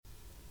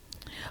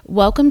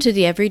Welcome to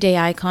the Everyday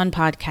Icon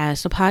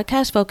podcast, a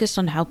podcast focused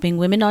on helping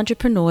women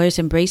entrepreneurs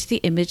embrace the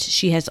image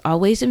she has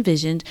always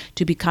envisioned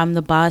to become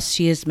the boss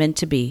she is meant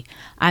to be.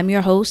 I'm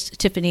your host,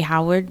 Tiffany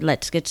Howard.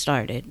 Let's get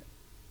started.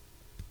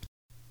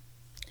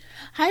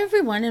 Hi,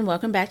 everyone, and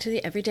welcome back to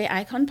the Everyday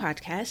Icon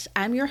podcast.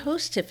 I'm your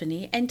host,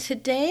 Tiffany, and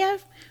today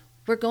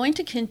we're going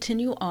to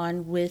continue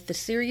on with the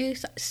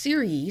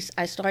series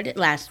I started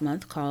last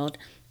month called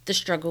The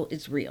Struggle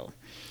is Real.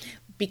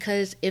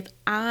 Because if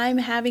I'm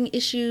having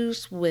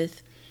issues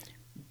with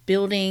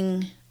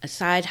building a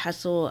side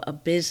hustle, a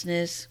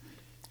business,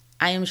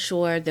 I am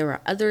sure there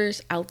are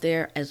others out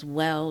there as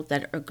well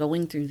that are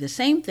going through the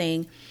same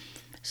thing.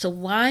 So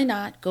why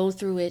not go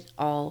through it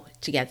all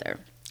together?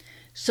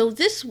 So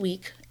this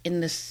week in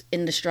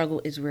the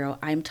Struggle is Real,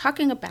 I'm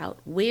talking about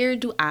where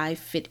do I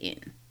fit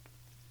in?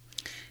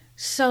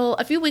 So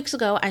a few weeks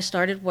ago, I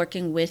started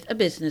working with a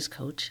business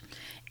coach.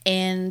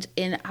 And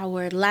in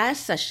our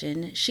last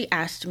session, she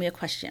asked me a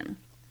question.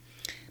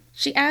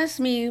 She asked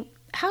me,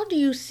 how do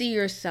you see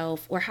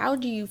yourself, or how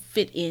do you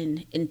fit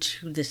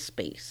into this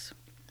space?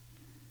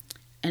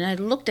 And I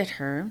looked at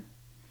her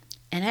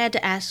and I had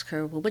to ask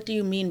her, well, what do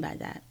you mean by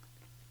that?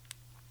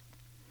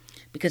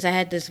 Because I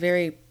had this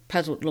very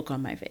puzzled look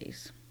on my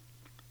face.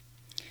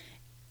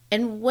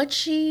 And what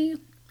she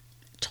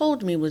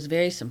told me was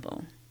very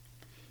simple.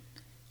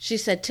 She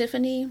said,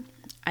 Tiffany,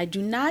 I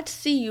do not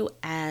see you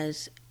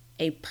as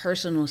a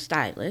personal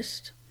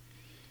stylist,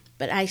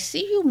 but I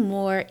see you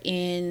more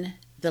in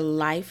the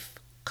life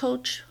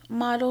coach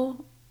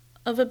model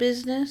of a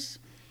business,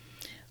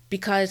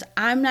 because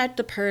I'm not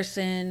the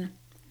person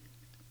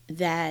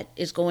that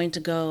is going to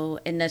go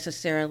and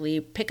necessarily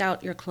pick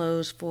out your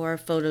clothes for a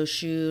photo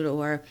shoot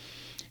or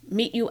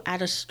meet you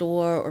at a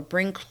store or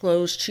bring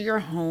clothes to your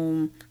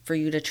home for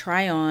you to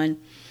try on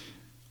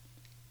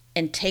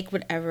and take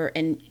whatever,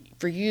 and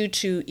for you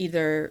to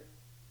either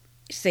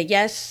say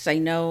yes, say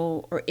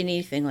no, or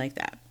anything like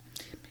that.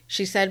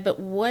 She said, but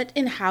what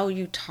and how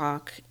you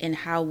talk and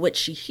what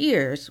she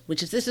hears,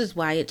 this is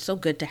why it's so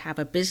good to have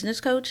a business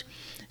coach.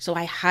 So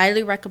I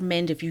highly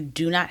recommend, if you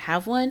do not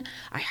have one,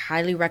 I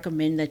highly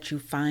recommend that you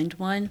find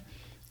one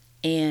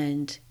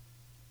and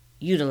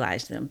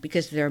utilize them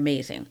because they're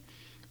amazing.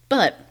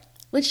 But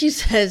what she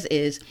says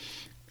is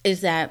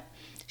that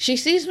she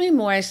sees me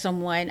more as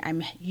someone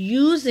I'm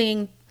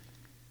using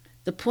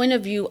the point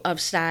of view of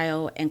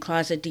style and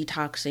closet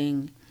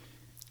detoxing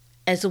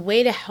as a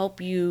way to help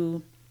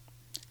you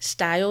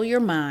style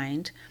your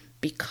mind,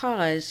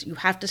 because you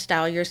have to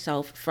style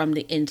yourself from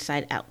the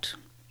inside out.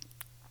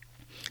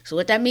 So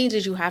what that means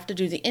is you have to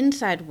do the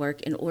inside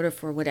work in order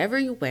for whatever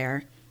you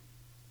wear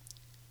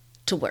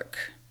to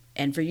work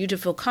and for you to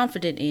feel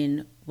confident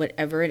in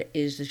whatever it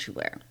is that you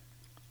wear.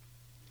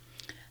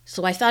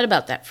 So I thought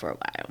about that for a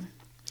while.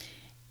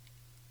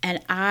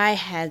 And I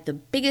had the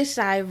biggest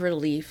sigh of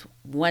relief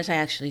once I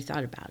actually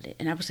thought about it.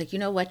 And I was like, you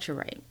know what? You're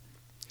right.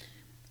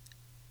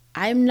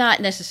 I'm not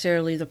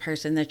necessarily the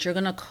person that you're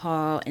going to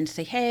call and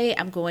say, hey,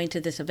 I'm going to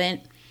this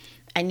event.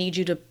 I need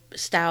you to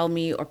style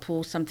me or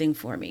pull something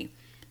for me.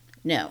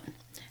 No,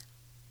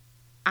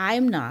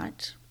 I'm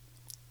not.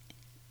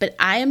 But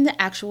I am the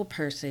actual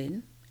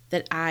person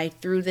that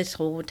through this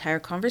whole entire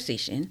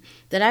conversation,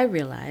 that I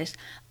realized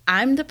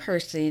I'm the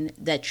person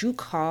that you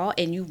call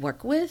and you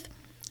work with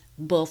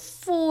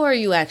before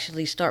you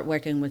actually start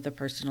working with a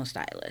personal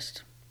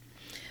stylist.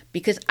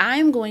 Because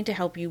I'm going to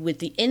help you with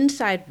the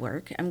inside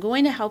work. I'm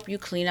going to help you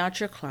clean out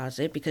your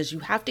closet, because you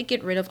have to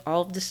get rid of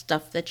all of the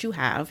stuff that you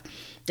have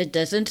that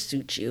doesn't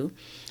suit you.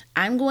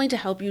 I'm going to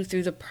help you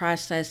through the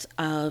process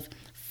of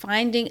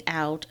finding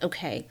out,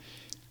 okay,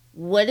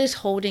 what is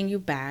holding you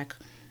back?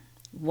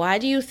 Why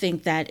do you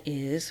think that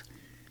is?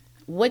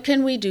 What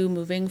can we do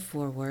moving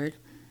forward?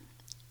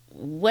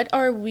 What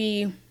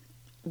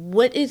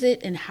is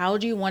it, and how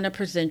do you want to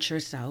present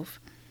yourself?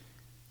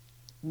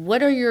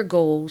 What are your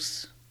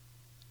goals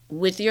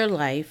with your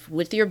life,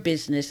 with your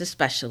business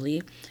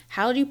especially?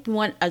 How do you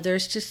want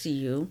others to see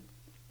you?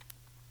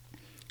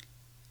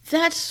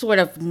 That's sort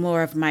of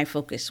more of my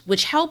focus,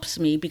 which helps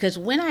me, because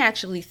when I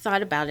actually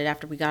thought about it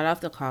after we got off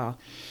the call,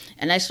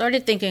 and I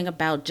started thinking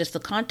about just the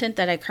content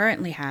that I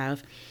currently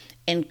have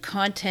and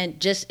content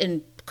just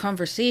in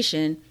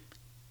conversation,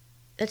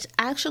 that's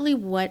actually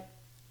what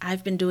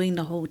I've been doing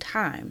the whole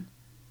time.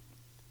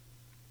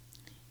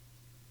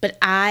 But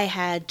I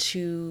had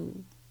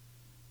to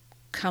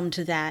come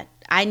to that.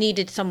 I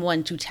needed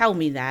someone to tell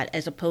me that,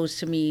 as opposed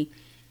to me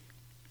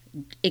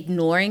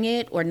ignoring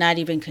it or not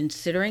even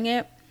considering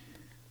it.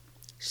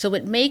 So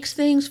it makes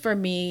things for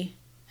me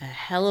a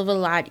hell of a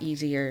lot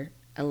easier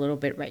a little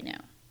bit right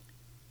now.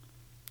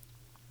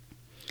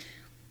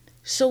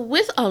 So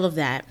with all of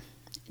that,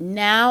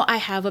 now I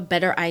have a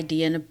better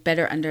idea and a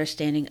better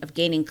understanding of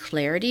gaining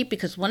clarity,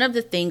 because one of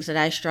the things that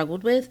I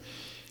struggled with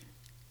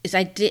is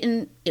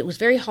it was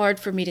very hard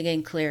for me to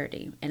gain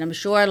clarity. And I'm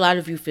sure a lot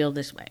of you feel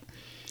this way.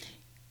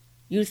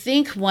 You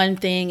think one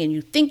thing and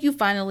you think you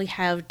finally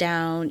have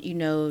down,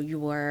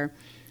 your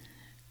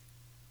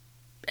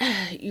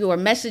you're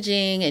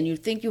messaging and you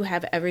think you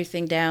have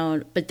everything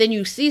down, but then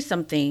you see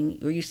something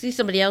or you see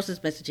somebody else's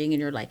messaging and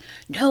you're like,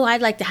 no,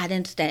 I'd like that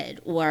instead.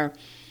 Or,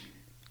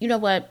 you know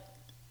what?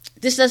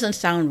 This doesn't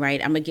sound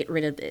right. I'm going to get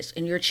rid of this.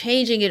 And you're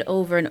changing it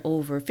over and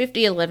over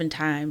 11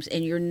 times,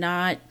 and you're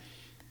not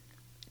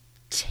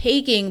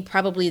taking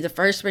probably the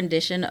first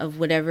rendition of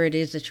whatever it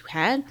is that you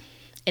had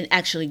and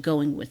actually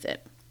going with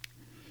it.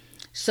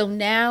 So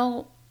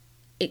now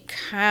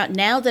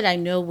that I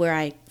know where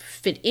I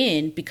fit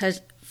in,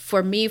 because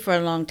for me, for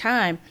a long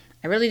time,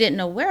 I really didn't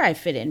know where I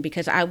fit in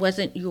because I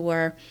wasn't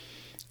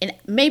and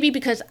maybe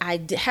because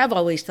I have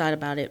always thought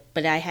about it,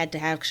 but I had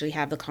to actually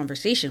have the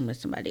conversation with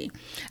somebody.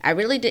 I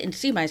really didn't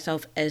see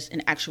myself as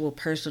an actual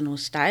personal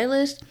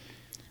stylist,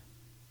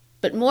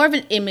 but more of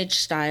an image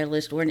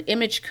stylist or an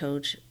image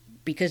coach,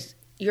 because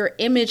your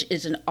image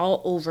is an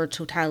all-over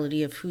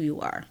totality of who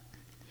you are.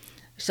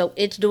 So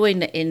it's doing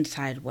the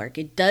inside work.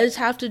 It does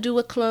have to do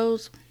with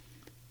clothes,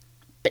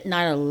 but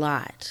not a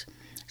lot.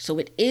 So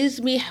it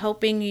is me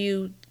helping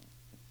you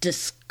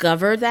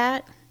discover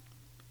that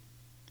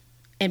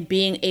and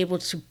being able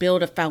to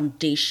build a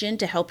foundation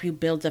to help you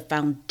build the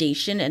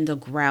foundation and the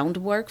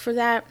groundwork for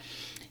that,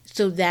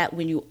 so that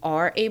when you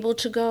are able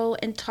to go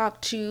and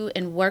talk to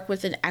and work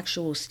with an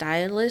actual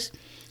stylist,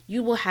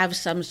 you will have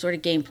some sort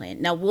of game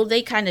plan. Now, will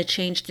they kind of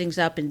change things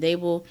up and they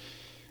will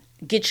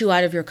get you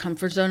out of your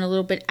comfort zone a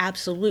little bit?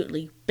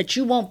 Absolutely. But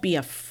you won't be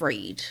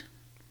afraid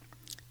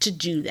to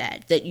do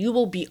that you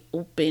will be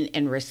open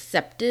and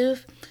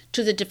receptive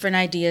to the different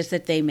ideas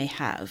that they may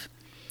have.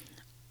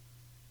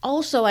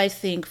 Also, I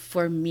think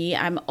for me,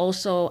 I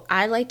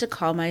like to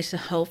call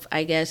myself,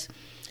 I guess,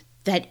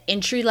 that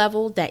entry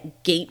level,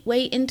 that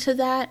gateway into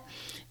that,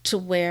 to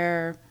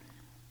where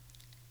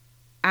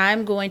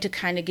I'm going to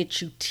kind of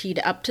get you teed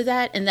up to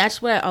that. And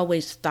that's what I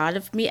always thought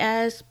of me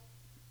as.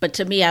 But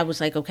to me, I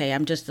was like, okay,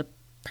 I'm just a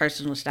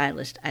personal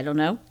stylist. I don't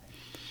know.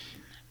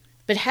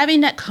 But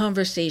having that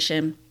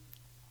conversation,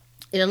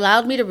 it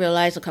allowed me to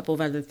realize a couple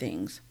of other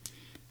things.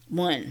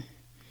 One,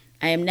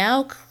 I am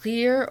now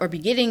clear, or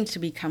beginning to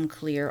become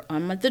clear,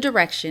 on the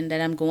direction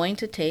that I'm going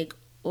to take,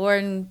 or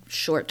in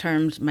short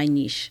terms, my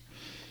niche.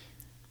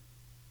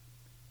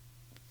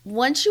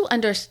 Once you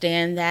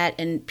understand that,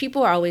 and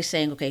people are always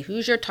saying, okay,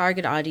 who's your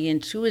target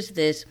audience? Who is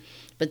this?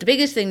 But the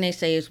biggest thing they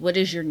say is, what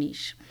is your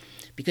niche?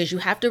 Because you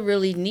have to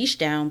really niche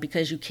down,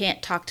 because you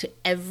can't talk to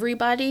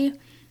everybody.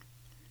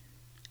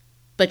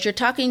 But you're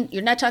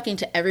not talking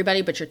to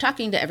everybody, but you're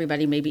talking to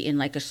everybody maybe in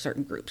like a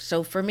certain group.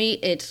 So for me,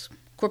 it's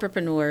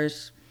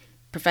corporatepreneurs,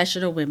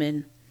 professional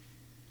women.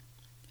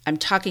 I'm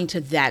talking to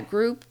that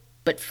group,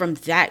 but from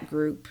that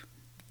group,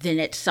 then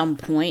at some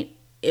point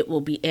I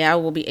will be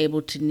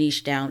able to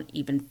niche down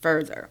even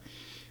further.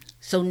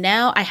 So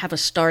now I have a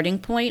starting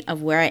point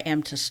of where I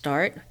am to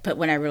start, but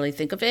when I really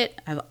think of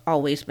it, I've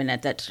always been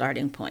at that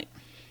starting point.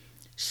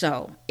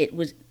 So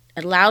it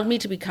allowed me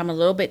to become a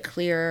little bit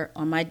clearer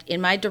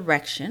in my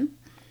direction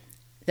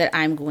that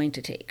I'm going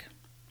to take.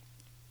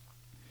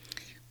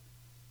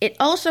 It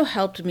also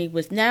helped me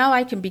with now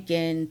I can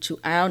begin to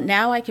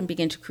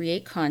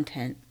create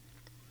content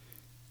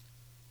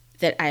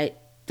that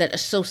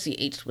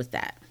associates with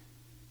that.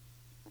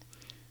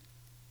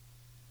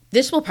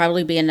 This will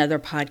probably be another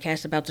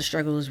podcast about The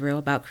Struggle is Real,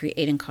 about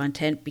creating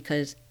content,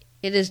 because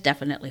it is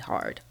definitely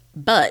hard.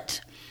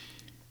 But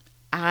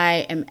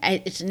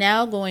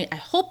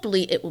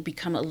hopefully it will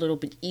become a little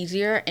bit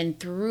easier. And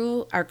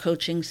through our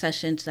coaching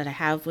sessions that I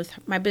have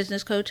with my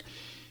business coach,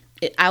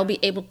 I'll be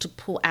able to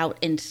pull out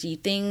and see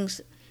things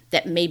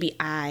that maybe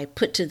I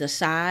put to the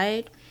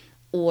side,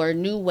 or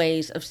new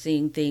ways of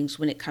seeing things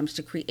when it comes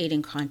to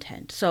creating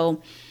content.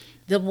 So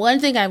the one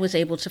thing I was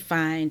able to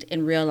find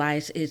and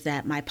realize is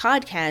that my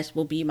podcast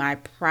will be my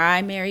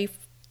primary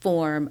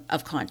form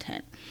of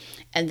content.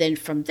 And then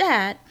from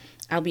that,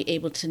 I'll be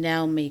able to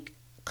now make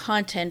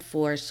content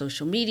for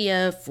social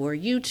media, for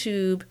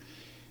YouTube,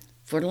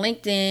 for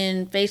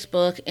LinkedIn,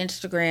 Facebook,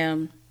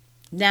 Instagram.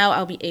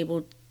 Now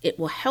it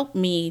will help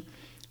me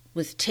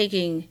with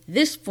taking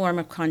this form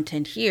of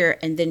content here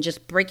and then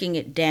just breaking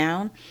it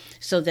down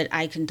so that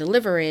I can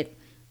deliver it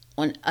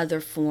on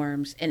other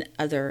forms and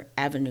other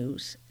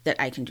avenues that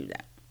I can do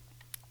that.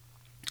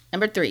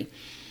 Number 3,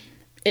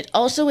 it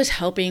also is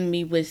helping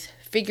me with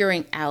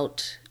figuring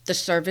out the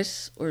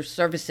service or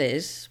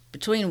services,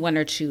 between 1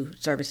 or 2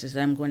 services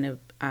that I'm going to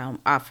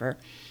offer.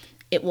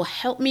 It will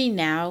help me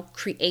now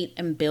create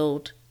and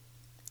build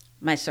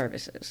my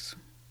services.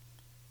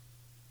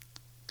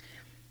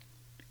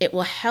 It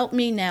will help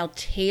me now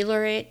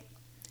tailor it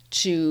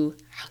to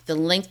the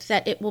length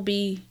that it will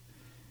be,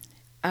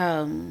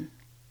 the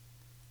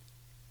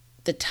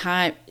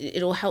time.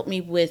 It'll help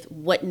me with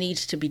what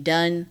needs to be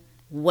done,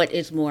 what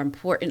is more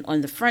important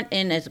on the front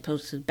end as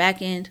opposed to the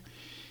back end.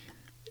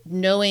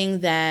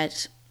 Knowing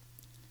that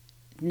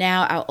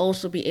now I'll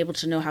also be able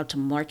to know how to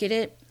market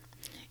it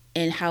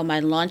and how my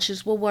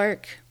launches will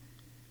work.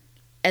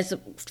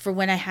 For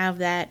when I have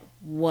that,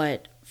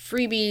 what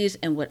freebies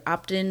and what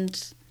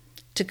opt-ins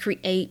to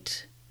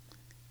create,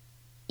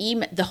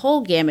 email, the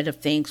whole gamut of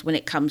things when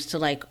it comes to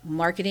like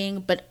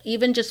marketing, but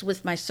even just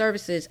with my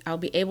services, I'll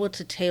be able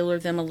to tailor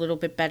them a little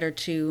bit better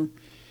to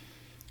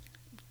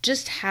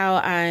just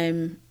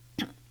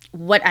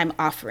what I'm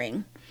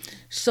offering.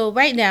 So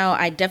right now,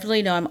 I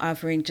definitely know I'm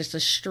offering just a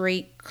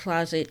straight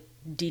closet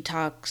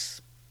detox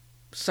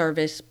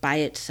service by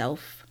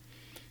itself.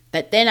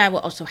 But then I will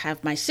also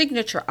have my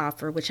signature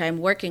offer, which I'm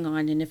working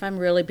on. And if I'm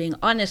really being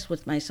honest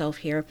with myself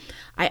here,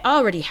 I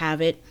already have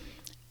it.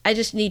 I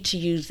just need to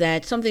use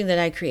that, something that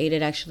I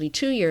created actually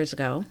 2 years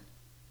ago.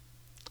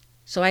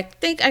 So I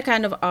think I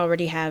kind of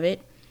already have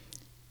it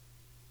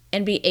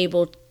and be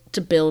able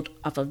to build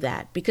off of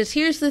that. Because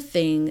here's the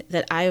thing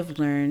that I have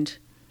learned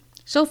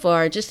so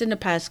far, just in the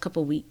past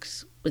couple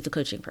weeks with the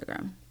coaching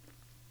program.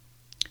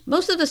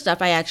 Most of the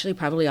stuff I actually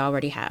probably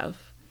already have.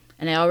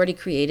 And I already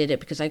created it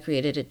because I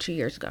created it 2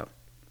 years ago.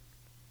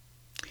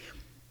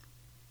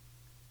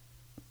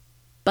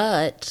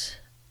 But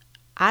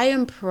I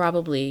am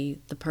probably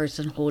the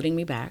person holding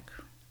me back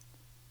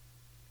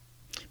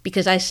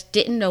because I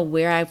didn't know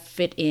where I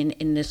fit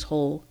in this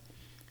whole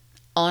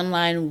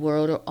online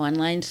world or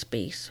online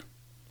space.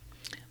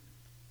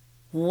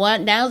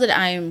 Now that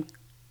I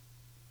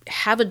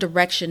have a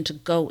direction to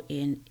go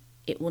in,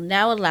 it will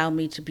now allow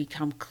me to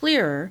become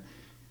clearer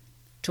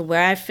to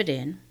where I fit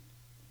in.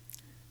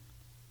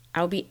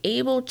 I'll be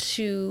able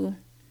to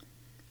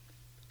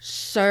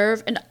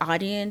serve an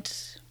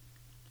audience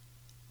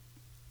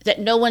that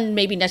no one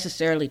maybe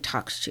necessarily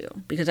talks to.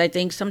 Because I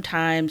think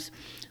sometimes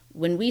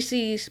when we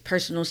see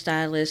personal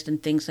stylists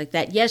and things like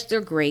that, yes,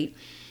 they're great.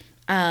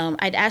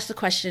 I'd asked the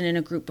question in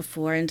a group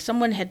before, and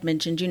someone had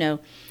mentioned,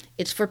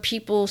 it's for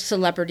people,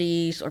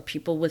 celebrities, or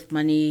people with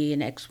money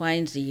and X, Y,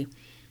 and Z.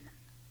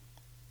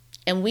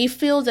 And we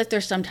feel that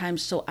they're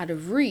sometimes so out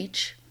of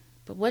reach.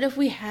 But what if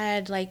we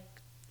had like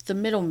the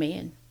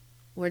middleman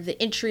or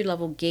the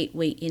entry-level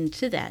gateway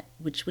into that,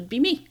 which would be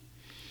me,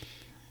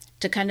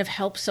 to kind of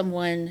help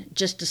someone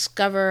just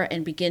discover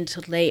and begin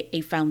to lay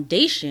a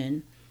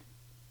foundation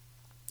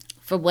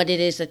for what it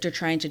is that they're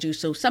trying to do.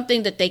 So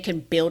something that they can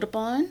build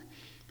upon,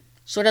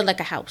 sort of like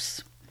a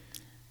house.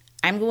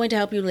 I'm going to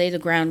help you lay the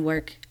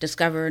groundwork,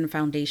 discover a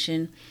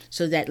foundation,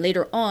 so that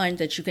later on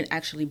that you can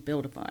actually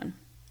build upon.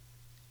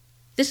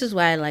 This is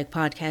why I like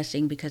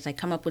podcasting, because I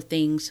come up with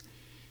things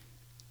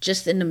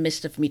just in the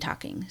midst of me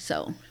talking.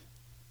 So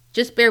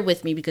just bear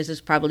with me because this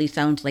probably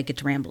sounds like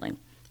it's rambling.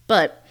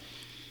 But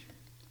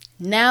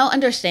now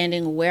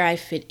understanding where I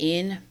fit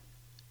in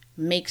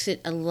makes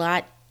it a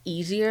lot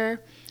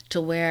easier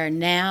to where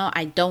now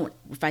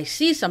if I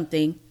see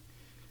something,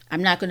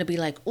 I'm not going to be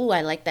like, oh,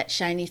 I like that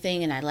shiny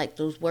thing and I like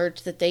those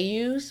words that they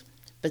use.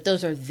 But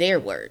those are their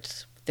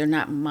words. They're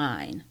not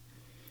mine.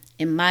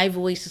 And my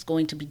voice is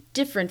going to be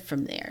different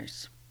from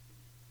theirs.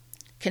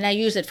 Can I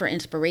use it for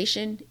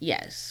inspiration?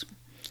 Yes.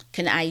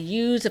 Can I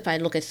use, if I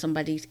look at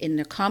somebody's in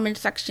the comment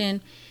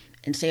section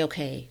and say,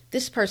 okay,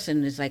 this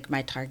person is like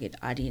my target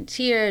audience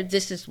here.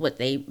 This is what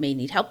they may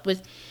need help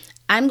with.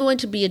 I'm going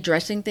to be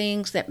addressing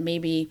things that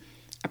maybe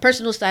a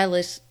personal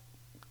stylist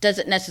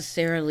doesn't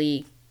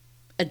necessarily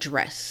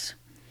address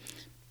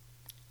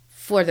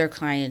for their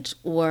clients,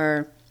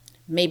 or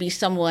maybe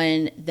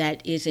someone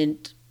that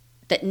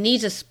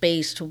needs a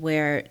space to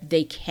where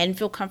they can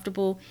feel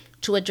comfortable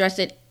to address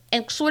it,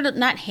 and sort of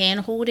not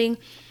hand holding,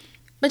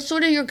 but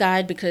sort of your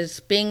guide, because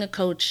being a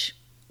coach,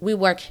 we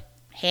work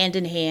hand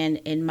in hand,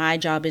 and my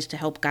job is to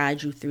help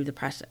guide you through the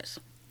process.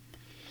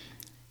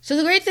 So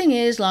the great thing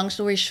is, long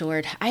story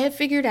short, I have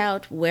figured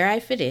out where I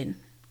fit in.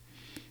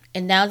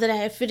 And now that I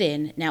have fit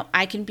in, now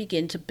I can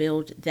begin to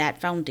build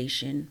that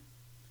foundation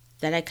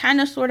that I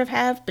kind of sort of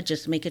have, but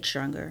just make it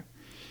stronger.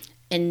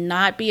 And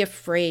not be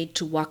afraid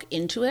to walk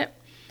into it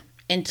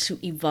and to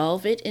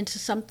evolve it into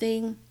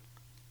something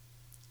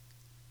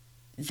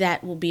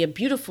that will be a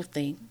beautiful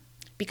thing.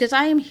 Because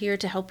I am here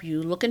to help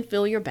you look and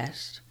feel your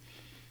best.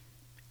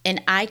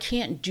 And I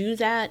can't do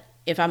that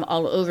if I'm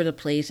all over the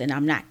place and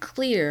I'm not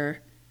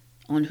clear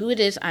on who it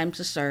is I'm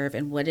to serve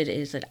and what it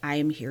is that I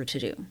am here to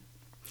do.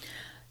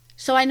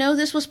 So I know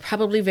this was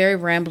probably very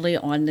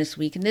rambly on this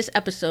week in this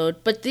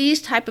episode, but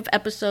these type of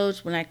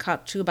episodes, when I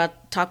talk to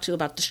you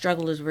about the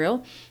struggle is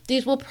real,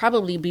 these will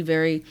probably be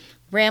very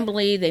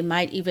rambly. They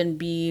might even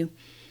be,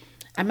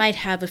 I might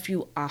have a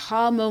few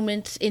aha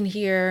moments in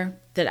here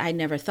that I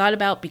never thought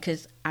about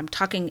because I'm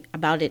talking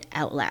about it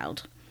out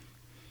loud.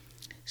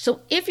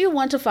 So if you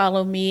want to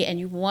follow me and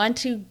you want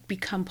to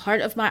become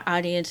part of my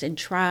audience and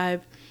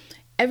tribe,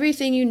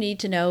 everything you need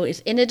to know is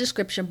in the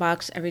description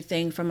box,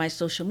 everything from my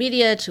social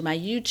media to my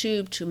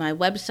YouTube to my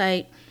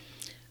website.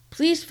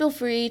 Please feel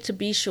free to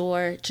be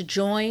sure to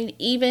join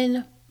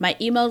even my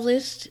email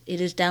list. It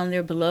is down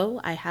there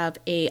below. I have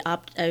a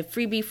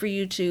freebie for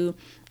you to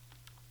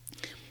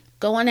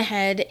go on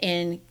ahead,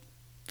 and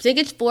I think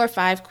it's 4 or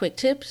 5 quick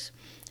tips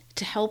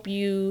to help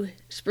you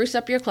spruce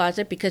up your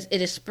closet, because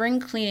it is spring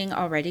cleaning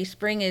already.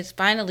 Spring is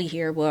finally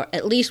here, well,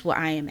 at least where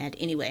I am at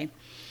anyway.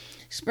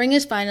 Spring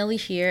is finally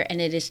here, and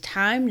it is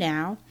time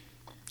now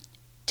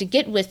to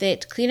get with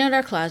it, clean out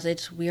our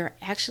closets. We are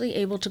actually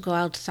able to go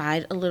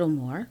outside a little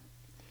more.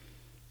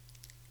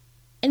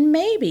 And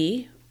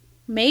maybe,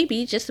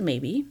 just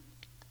maybe,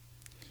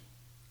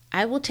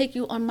 I will take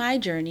you on my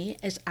journey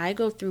as I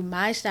go through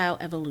my style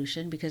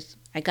evolution, because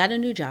I got a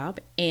new job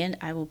and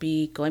I will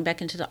be going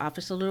back into the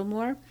office a little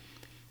more.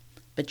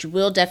 But you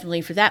will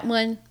definitely, for that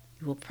one,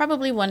 you will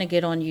probably want to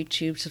get on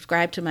YouTube,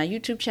 subscribe to my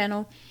YouTube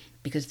channel,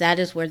 because that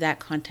is where that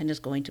content is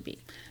going to be.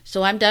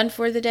 So I'm done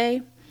for the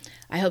day.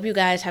 I hope you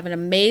guys have an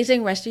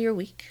amazing rest of your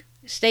week.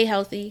 Stay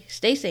healthy,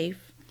 stay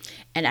safe,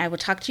 and I will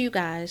talk to you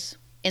guys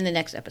in the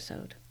next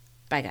episode.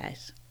 Bye,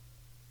 guys.